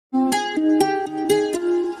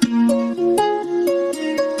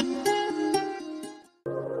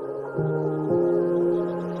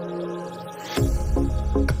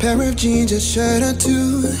pair of jeans, a shirt or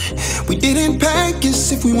two. We didn't pack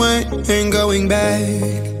as if we weren't going back.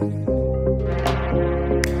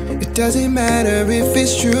 It doesn't matter if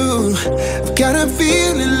it's true. I've got a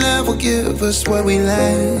feeling love will give us what we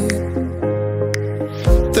lack.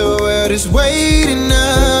 The world is waiting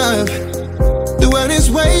up. The world is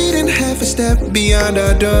waiting half a step beyond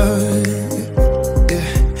our door.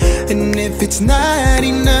 Yeah. And if it's not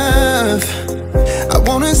enough, I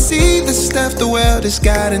wanna see the stuff the world has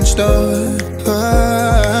got in store.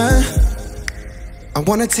 I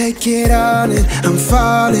wanna take it all in, I'm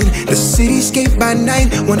falling. The cityscape by night,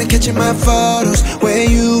 wanna catch in my photos. Where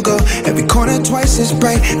you go, every corner twice as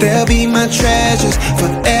bright. They'll be my treasures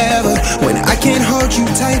forever. When I can't hold you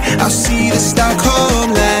tight, I'll see the Stockholm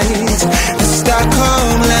lights. The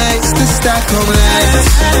Stockholm lights, the Stockholm lights.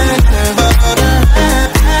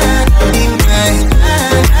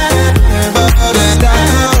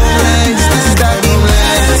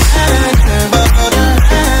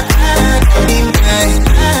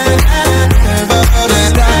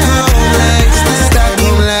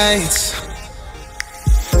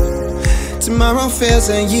 Tomorrow feels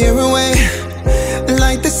a year away,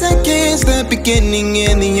 like the seconds, the beginning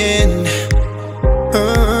and the end.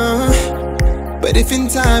 But if in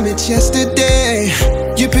time it's yesterday,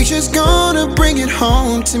 your picture's gonna bring it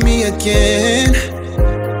home to me again.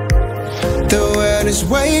 The world is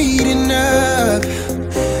waiting up.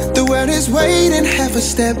 The world is waiting half a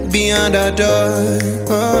step beyond our door.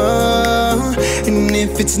 And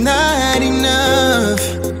if it's not enough,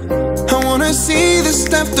 I wanna see the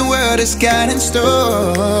stuff the world has got in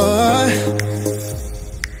store.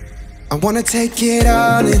 I wanna take it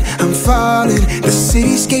all in, I'm falling. The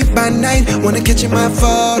cityscape by night, wanna catch in my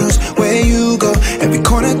photos. Where you go, every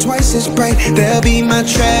corner twice as bright. They'll be my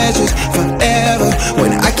treasures forever.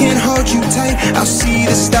 When I can't hold you tight, I'll see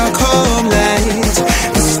the Stockholm lights.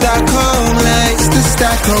 The Stockholm lights, the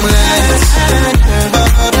Stockholm lights.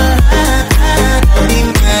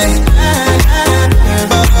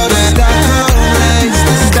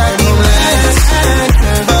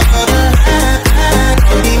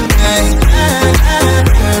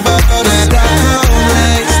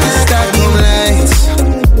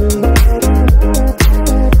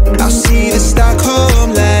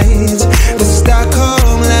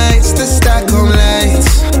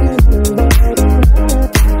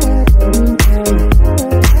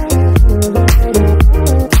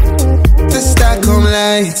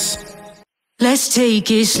 Let's take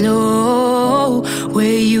it slow.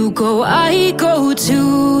 Where you go, I go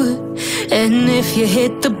too. And if you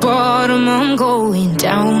hit the bottom, I'm going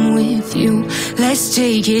down with you. Let's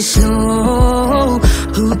take it slow.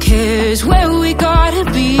 Who cares where we gotta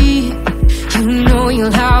be? You know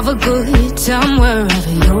you'll have a good time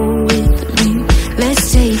wherever you're with me.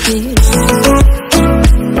 Let's take it slow.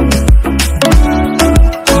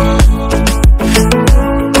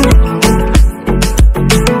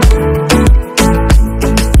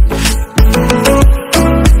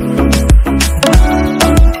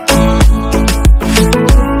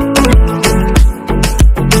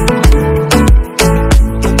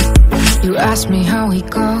 Ask me how we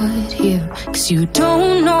got here, 'cause you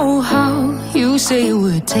don't know how. You say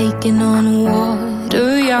we're taking on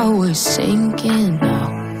water, yeah, we're sinking now.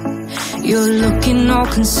 You're looking all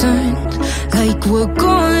concerned, like we're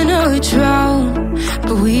gonna drown.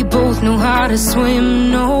 But we both know how to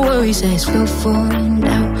swim, no worries as we're falling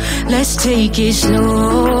now. Let's take it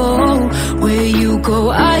slow. Where you go,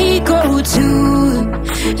 I go too.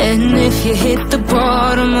 And if you hit the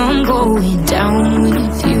bottom, I'm going down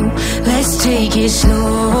with you. Let's take it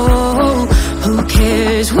slow. Who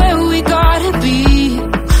cares where we gotta be?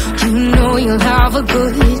 You know you'll have a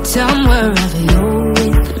good time wherever you're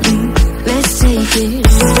with me. Let's take it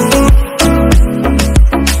slow.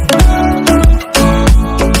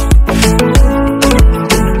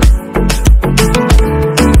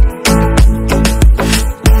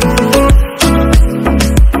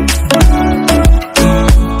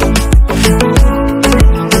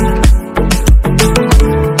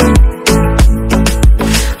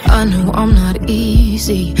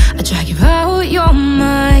 I drag you out your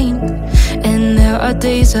mind, and there are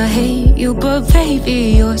days I hate you, but baby,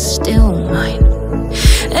 you're still mine.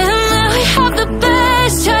 And now we have the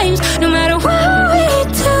best times, no matter what we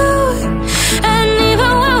do. And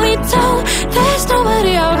even when we don't, there's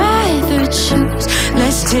nobody I'd rather choose.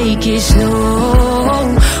 Let's take it slow.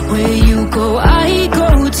 Where you go, I go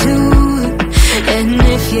too. And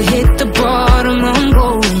if you hit the bottom, I'm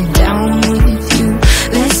going down with you.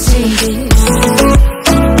 Let's take it slow.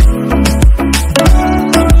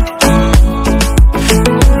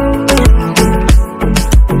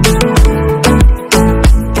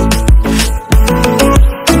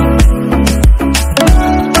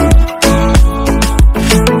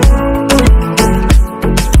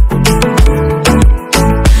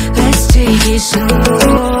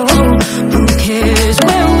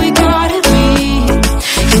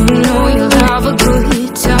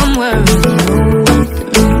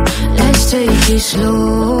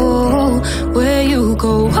 slow. Where you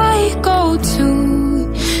go, I go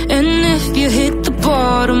too. And if you hit the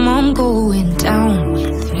bottom, I'm going down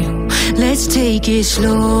with you. Let's take it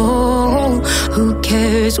slow. Who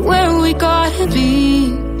cares where we gotta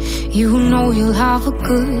be? You know you'll have a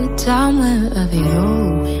good time wherever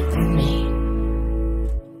you're with me.